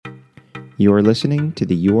You're listening to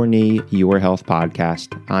the Your Knee, Your Health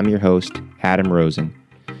podcast. I'm your host, Adam Rosen.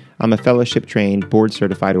 I'm a fellowship-trained,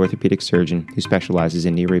 board-certified orthopedic surgeon who specializes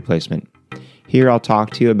in knee replacement. Here I'll talk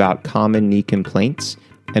to you about common knee complaints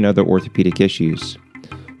and other orthopedic issues.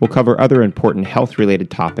 We'll cover other important health-related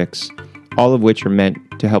topics, all of which are meant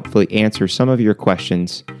to helpfully answer some of your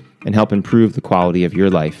questions and help improve the quality of your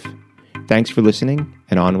life. Thanks for listening,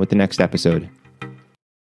 and on with the next episode.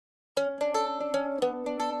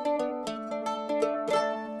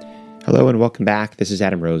 Hello and welcome back. This is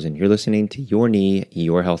Adam Rosen. You're listening to Your Knee,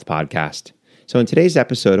 Your Health podcast. So in today's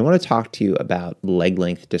episode, I want to talk to you about leg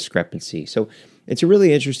length discrepancy. So it's a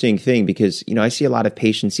really interesting thing because, I see a lot of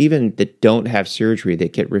patients, even that don't have surgery,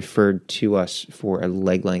 that get referred to us for a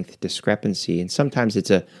leg length discrepancy. And sometimes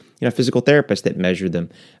it's a physical therapist that measured them,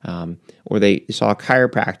 or they saw a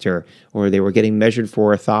chiropractor, or they were getting measured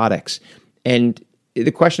for orthotics. And the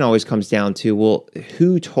question always comes down to, well,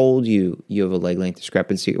 who told you you have a leg length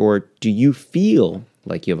discrepancy, or do you feel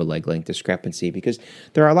like you have a leg length discrepancy? Because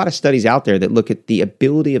there are a lot of studies out there that look at the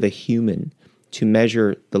ability of a human to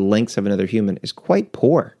measure the lengths of another human is quite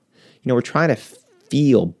poor. We're trying to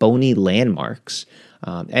feel bony landmarks,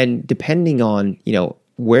 and depending on,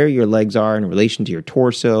 where your legs are in relation to your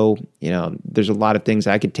torso, there's a lot of things.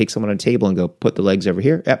 I could take someone on a table and go, put the legs over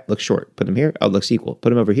here. Yep, looks short. Put them here. Oh, it looks equal. Put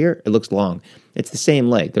them over here. It looks long. It's the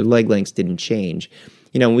same leg. Their leg lengths didn't change.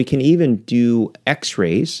 We can even do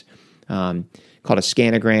x-rays, called a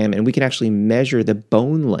scanogram, and we can actually measure the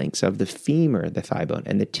bone lengths of the femur, the thigh bone,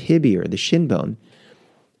 and the tibia, or the shin bone.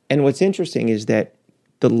 And what's interesting is that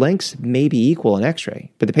the lengths may be equal in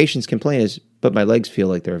x-ray, but the patient's complaint is, but my legs feel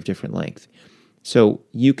like they're of different length. So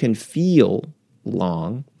you can feel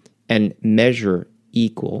long and measure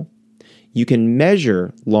equal. You can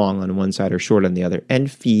measure long on one side or short on the other and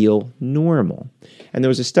feel normal. And there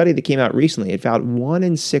was a study that came out recently. It found 1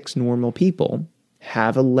 in 6 normal people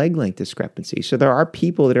have a leg length discrepancy. So there are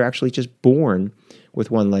people that are actually just born with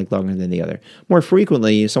one leg longer than the other. More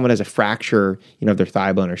frequently, someone has a fracture, of their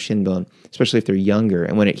thigh bone or shin bone, especially if they're younger.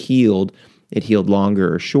 And when it healed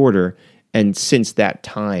longer or shorter. And since that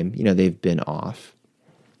time, they've been off.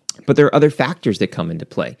 But there are other factors that come into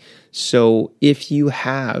play. So if you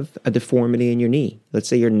have a deformity in your knee, let's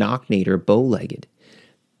say you're knock-kneed or bow-legged,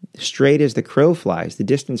 straight as the crow flies, the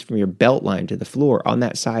distance from your belt line to the floor on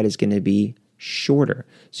that side is going to be shorter.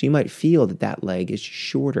 So you might feel that leg is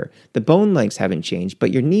shorter. The bone lengths haven't changed,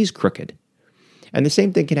 but your knee's crooked. And the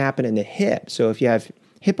same thing can happen in the hip. So if you have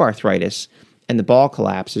hip arthritis and the ball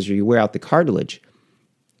collapses or you wear out the cartilage,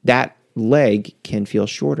 that leg can feel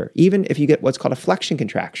shorter, even if you get what's called a flexion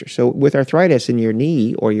contracture. So with arthritis in your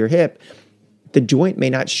knee or your hip, the joint may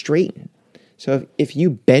not straighten. So if you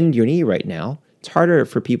bend your knee right now, it's harder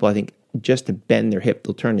for people, I think, just to bend their hip.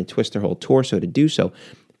 They'll turn and twist their whole torso to do so.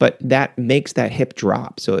 But that makes that hip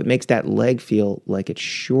drop. So it makes that leg feel like it's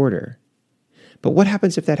shorter. But what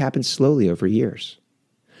happens if that happens slowly over years?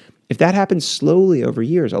 If that happens slowly over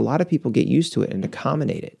years, a lot of people get used to it and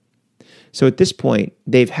accommodate it. So at this point,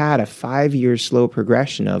 they've had a 5-year slow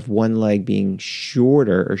progression of one leg being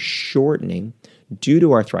shorter or shortening due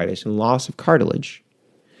to arthritis and loss of cartilage,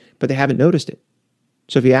 but they haven't noticed it.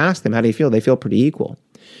 So if you ask them, how do you feel? They feel pretty equal.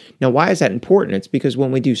 Now, why is that important? It's because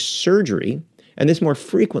when we do surgery, and this more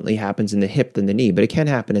frequently happens in the hip than the knee, but it can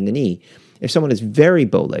happen in the knee. If someone is very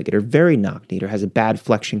bow-legged or very knock-kneed or has a bad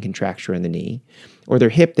flexion contracture in the knee, or their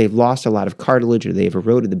hip, they've lost a lot of cartilage or they've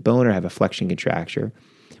eroded the bone or have a flexion contracture,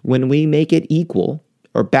 when we make it equal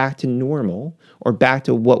or back to normal or back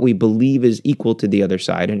to what we believe is equal to the other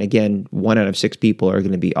side, and again, 1 out of 6 people are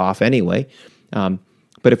going to be off anyway,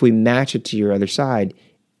 but if we match it to your other side,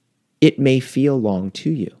 it may feel long to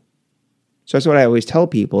you. So that's what I always tell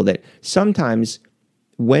people, that sometimes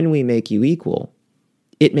when we make you equal,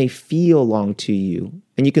 it may feel long to you.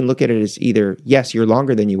 And you can look at it as either, yes, you're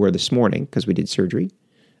longer than you were this morning because we did surgery,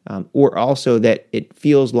 or also that it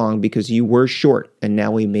feels long because you were short and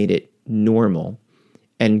now we made it normal.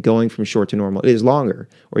 And going from short to normal, it is longer.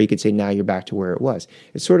 Or you could say now you're back to where it was.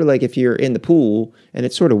 It's sort of like if you're in the pool and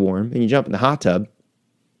it's sort of warm and you jump in the hot tub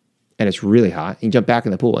and it's really hot, and you jump back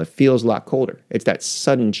in the pool and it feels a lot colder. It's that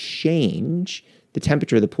sudden change. The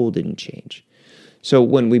temperature of the pool didn't change. So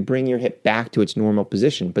when we bring your hip back to its normal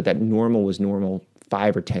position, but that normal was normal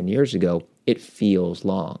 5 or 10 years ago, it feels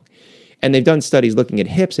long. And they've done studies looking at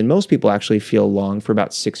hips, and most people actually feel long for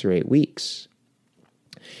about 6 or 8 weeks.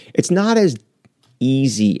 It's not as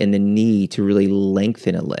easy in the knee to really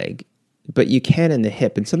lengthen a leg, but you can in the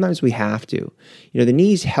hip, and sometimes we have to. The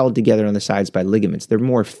knee's held together on the sides by ligaments. They're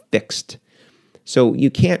more fixed. So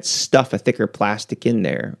you can't stuff a thicker plastic in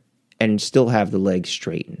there and still have the leg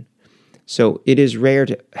straighten. So it is rare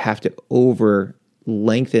to have to over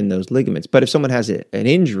lengthen those ligaments. But if someone has an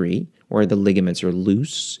injury or the ligaments are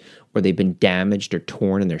loose or they've been damaged or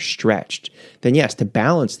torn and they're stretched, then yes, to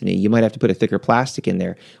balance the knee, you might have to put a thicker plastic in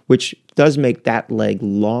there, which does make that leg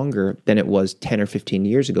longer than it was 10 or 15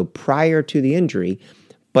 years ago prior to the injury.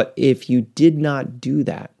 But if you did not do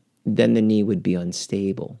that, then the knee would be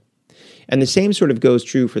unstable. And the same sort of goes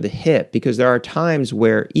true for the hip, because there are times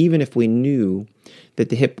where even if we knew that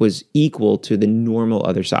the hip was equal to the normal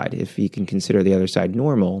other side, if you can consider the other side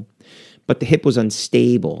normal, but the hip was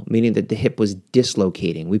unstable, meaning that the hip was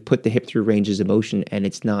dislocating. We put the hip through ranges of motion and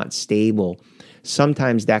it's not stable.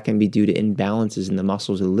 Sometimes that can be due to imbalances in the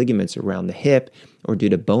muscles or the ligaments around the hip or due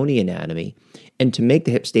to bony anatomy. And to make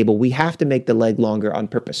the hip stable, we have to make the leg longer on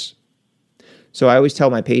purpose. So I always tell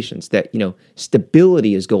my patients that,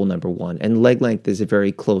 stability is goal number 1 and leg length is a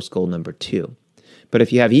very close goal number 2. But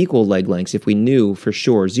if you have equal leg lengths, if we knew for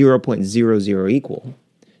sure 0.00 equal,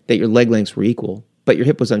 that your leg lengths were equal, but your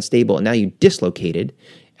hip was unstable and now you dislocated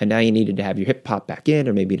and now you needed to have your hip pop back in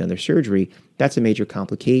or maybe another surgery, that's a major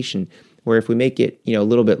complication. Where if we make it, a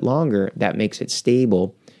little bit longer, that makes it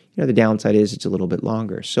stable. The downside is it's a little bit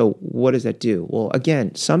longer. So what does that do? Well,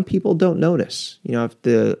 again, some people don't notice, if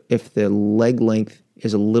the leg length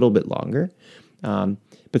is a little bit longer,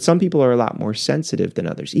 but some people are a lot more sensitive than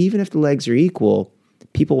others. Even if the legs are equal,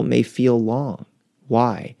 people may feel long.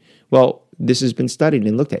 Why? Well, this has been studied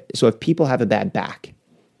and looked at. So if people have a bad back,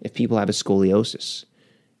 if people have a scoliosis,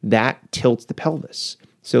 that tilts the pelvis.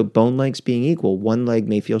 So bone lengths being equal, one leg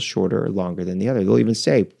may feel shorter or longer than the other. They'll even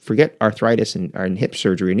say, forget arthritis and hip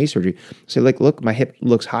surgery or knee surgery. Say, look, my hip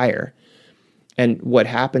looks higher. And what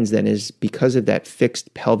happens then is because of that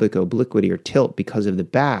fixed pelvic obliquity or tilt because of the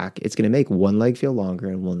back, it's going to make one leg feel longer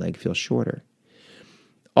and one leg feel shorter.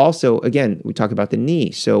 Also, again, we talk about the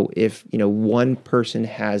knee. So if, one person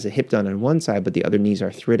has a hip done on one side, but the other knee's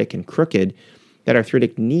arthritic and crooked, that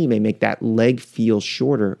arthritic knee may make that leg feel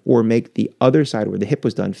shorter or make the other side where the hip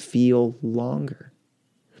was done feel longer.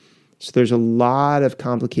 So there's a lot of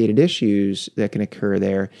complicated issues that can occur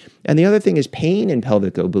there. And the other thing is pain in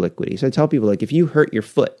pelvic obliquity. So I tell people, if you hurt your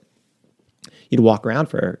foot, you'd walk around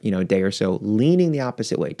for, a day or so, leaning the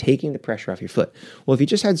opposite way, taking the pressure off your foot. Well, if you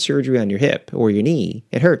just had surgery on your hip or your knee,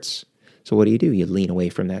 it hurts. So what do? You lean away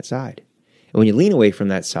from that side. And when you lean away from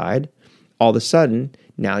that side, all of a sudden,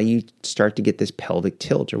 now you start to get this pelvic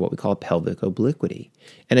tilt or what we call pelvic obliquity.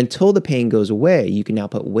 And until the pain goes away, you can now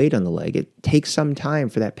put weight on the leg. It takes some time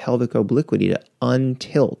for that pelvic obliquity to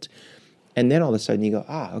untilt. And then all of a sudden you go,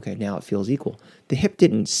 okay, now it feels equal. The hip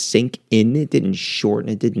didn't sink in, it didn't shorten,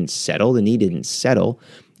 it didn't settle, the knee didn't settle.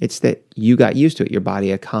 It's that you got used to it, your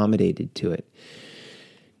body accommodated to it.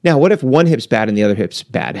 Now, what if one hip's bad and the other hip's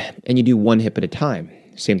bad, and you do one hip at a time?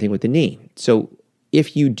 Same thing with the knee. So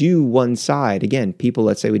if you do one side, again, people,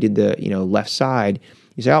 let's say we did the left side,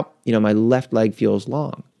 you say, my left leg feels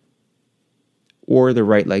long, or the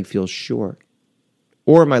right leg feels short,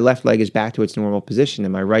 or my left leg is back to its normal position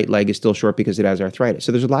and my right leg is still short because it has arthritis.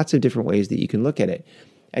 So there's lots of different ways that you can look at it.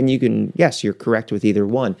 And you can, yes, you're correct with either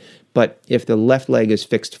one, but if the left leg is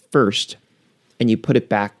fixed first and you put it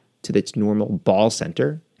back to its normal ball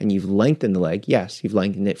center, and you've lengthened the leg, yes, you've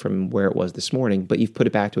lengthened it from where it was this morning, but you've put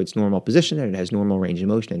it back to its normal position and it has normal range of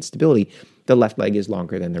motion and stability, the left leg is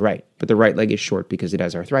longer than the right. But the right leg is short because it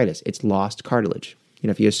has arthritis. It's lost cartilage.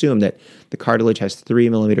 If you assume that the cartilage has 3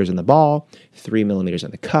 millimeters in the ball, 3 millimeters on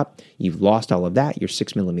the cup, you've lost all of that, you're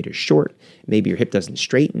 6 millimeters short. Maybe your hip doesn't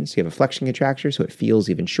straighten, so you have a flexion contracture, so it feels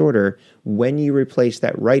even shorter. When you replace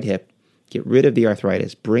that right hip, get rid of the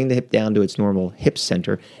arthritis, bring the hip down to its normal hip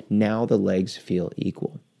center, now the legs feel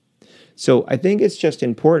equal. So I think it's just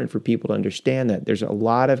important for people to understand that there's a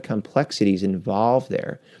lot of complexities involved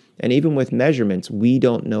there. And even with measurements, we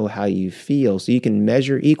don't know how you feel. So you can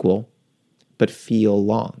measure equal, but feel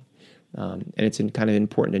long. And it's kind of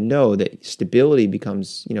important to know that stability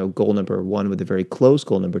becomes, goal number 1 with a very close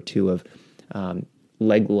goal number 2 of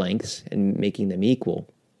leg lengths and making them equal.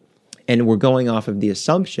 And we're going off of the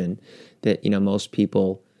assumption that, most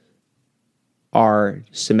people are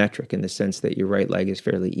symmetric in the sense that your right leg is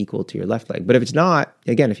fairly equal to your left leg. But if it's not,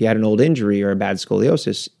 again, if you had an old injury or a bad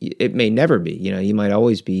scoliosis, it may never be. You might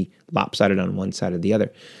always be lopsided on one side or the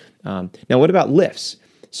other. Now, what about lifts?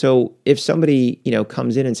 So if somebody,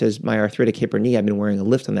 comes in and says, my arthritic hip or knee, I've been wearing a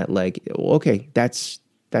lift on that leg. Well, okay, that's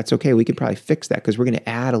okay. We can probably fix that because we're going to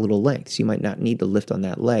add a little length. So you might not need the lift on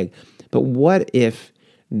that leg. But what if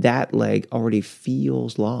that leg already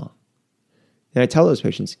feels long? And I tell those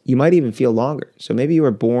patients, you might even feel longer. So maybe you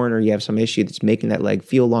were born or you have some issue that's making that leg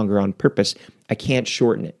feel longer on purpose. I can't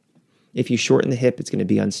shorten it. If you shorten the hip, it's going to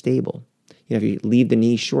be unstable. if you leave the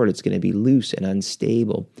knee short, it's going to be loose and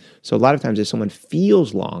unstable. So a lot of times if someone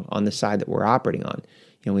feels long on the side that we're operating on,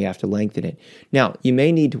 we have to lengthen it. Now, you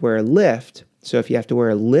may need to wear a lift. So if you have to wear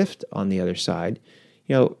a lift on the other side,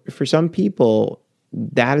 for some people,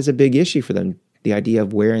 that is a big issue for them, the idea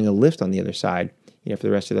of wearing a lift on the other side, for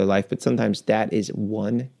the rest of their life. But sometimes that is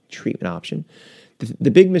one treatment option.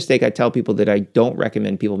 The big mistake I tell people that I don't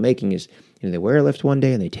recommend people making is, they wear a lift one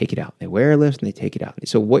day and they take it out. They wear a lift and they take it out.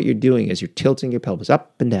 So what you're doing is you're tilting your pelvis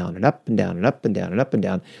up and down and up and down and up and down and up and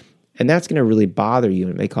down. And that's going to really bother you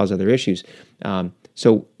and it may cause other issues.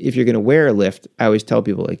 So if you're going to wear a lift, I always tell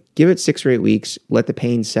people, give it 6 or 8 weeks, let the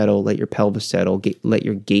pain settle, let your pelvis settle, let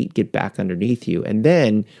your gait get back underneath you, and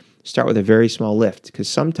then start with a very small lift. Because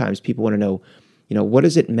sometimes people want to know, what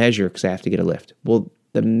does it measure because I have to get a lift? Well,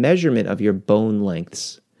 the measurement of your bone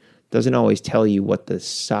lengths doesn't always tell you what the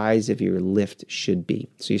size of your lift should be.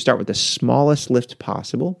 So you start with the smallest lift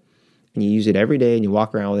possible, and you use it every day, and you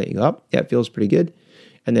walk around with it, you go, oh, yeah, it feels pretty good.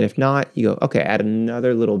 And then if not, you go, okay, add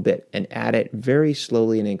another little bit, and add it very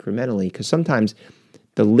slowly and incrementally, because sometimes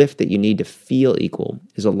the lift that you need to feel equal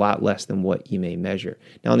is a lot less than what you may measure.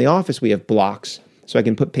 Now, in the office, we have blocks, so I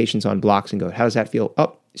can put patients on blocks and go, how does that feel?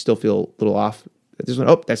 Oh, still feel a little off. This one,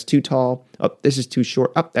 oh, that's too tall. Oh, this is too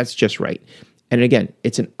short. Oh, that's just right. And again,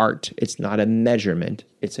 it's an art. It's not a measurement.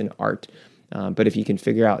 It's an art. But if you can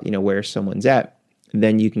figure out, where someone's at,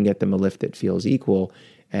 then you can get them a lift that feels equal,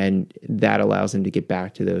 and that allows them to get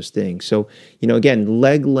back to those things. So, again,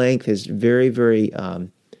 leg length is very, very,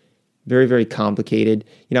 very, very complicated.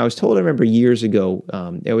 I was told, I remember years ago,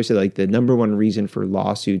 they always said the number one reason for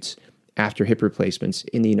lawsuits after hip replacements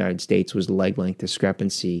in the United States was leg length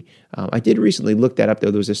discrepancy. I did recently look that up,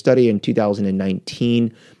 though. There was a study in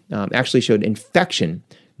 2019 actually showed infection,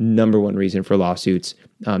 number one reason for lawsuits.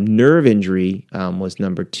 Nerve injury was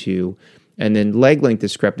number 2. And then leg length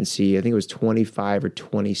discrepancy, I think it was 25 or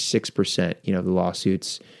 26%, of the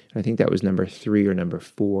lawsuits. And I think that was number 3 or number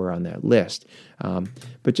 4 on that list.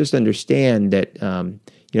 But just understand that,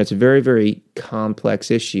 it's a very, very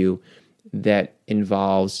complex issue that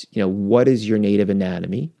involves, what is your native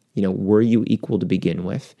anatomy? Were you equal to begin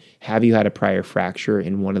with? Have you had a prior fracture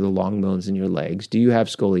in one of the long bones in your legs? Do you have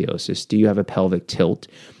scoliosis? Do you have a pelvic tilt?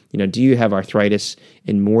 Do you have arthritis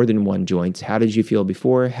in more than one joint? How did you feel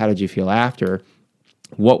before? How did you feel after?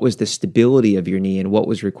 What was the stability of your knee and what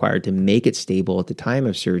was required to make it stable at the time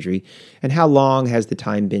of surgery? And how long has the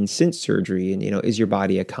time been since surgery? And, is your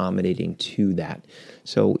body accommodating to that?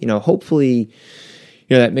 So, hopefully,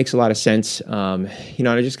 that makes a lot of sense. And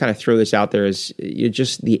I just kind of throw this out there as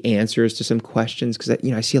just the answers to some questions, because,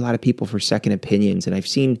 I see a lot of people for second opinions, and I've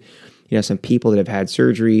seen, some people that have had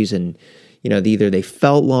surgeries and, either they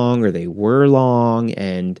felt long or they were long,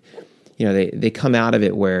 and, they come out of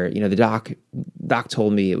it where, the doc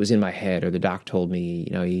told me it was in my head, or the doc told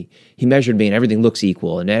me, he measured me and everything looks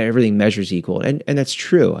equal and everything measures equal. And that's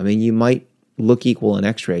true. I mean, you might look equal in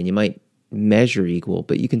x-ray and you might measure equal,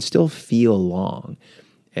 but you can still feel long.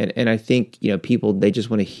 And I think, people, they just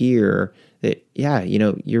want to hear that, yeah,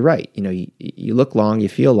 you're right. You look long, you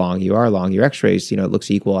feel long, you are long, your x-rays, it looks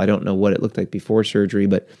equal. I don't know what it looked like before surgery,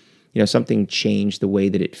 but, something changed the way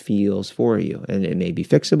that it feels for you. And it may be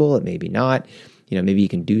fixable, it may be not. Maybe you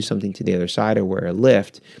can do something to the other side or wear a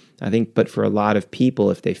lift. I think, but for a lot of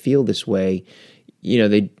people, if they feel this way,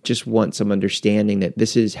 they just want some understanding that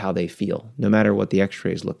this is how they feel, no matter what the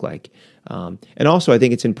x-rays look like. And also, I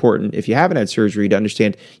think it's important, if you haven't had surgery, to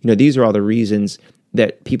understand, these are all the reasons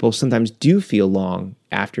that people sometimes do feel long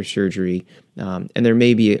after surgery. And there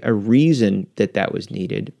may be a reason that was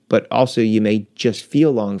needed, but also you may just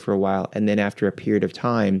feel long for a while. And then after a period of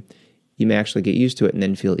time, you may actually get used to it and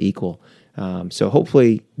then feel equal. So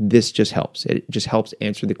hopefully this just helps. It just helps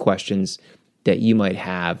answer the questions that you might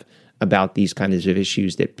have about these kinds of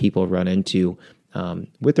issues that people run into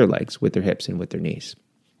with their legs, with their hips, and with their knees.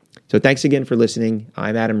 So thanks again for listening.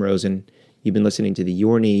 I'm Adam Rosen. You've been listening to the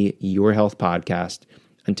Your Knee, Your Health podcast.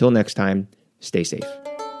 Until next time, stay safe.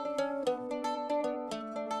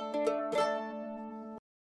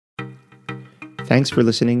 Thanks for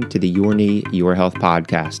listening to the Your Knee, Your Health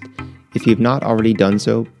podcast. If you've not already done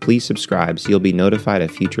so, please subscribe so you'll be notified of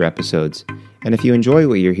future episodes. And if you enjoy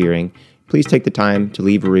what you're hearing, please take the time to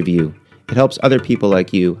leave a review. It helps other people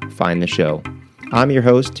like you find the show. I'm your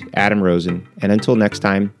host, Adam Rosen, and until next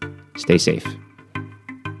time, stay safe.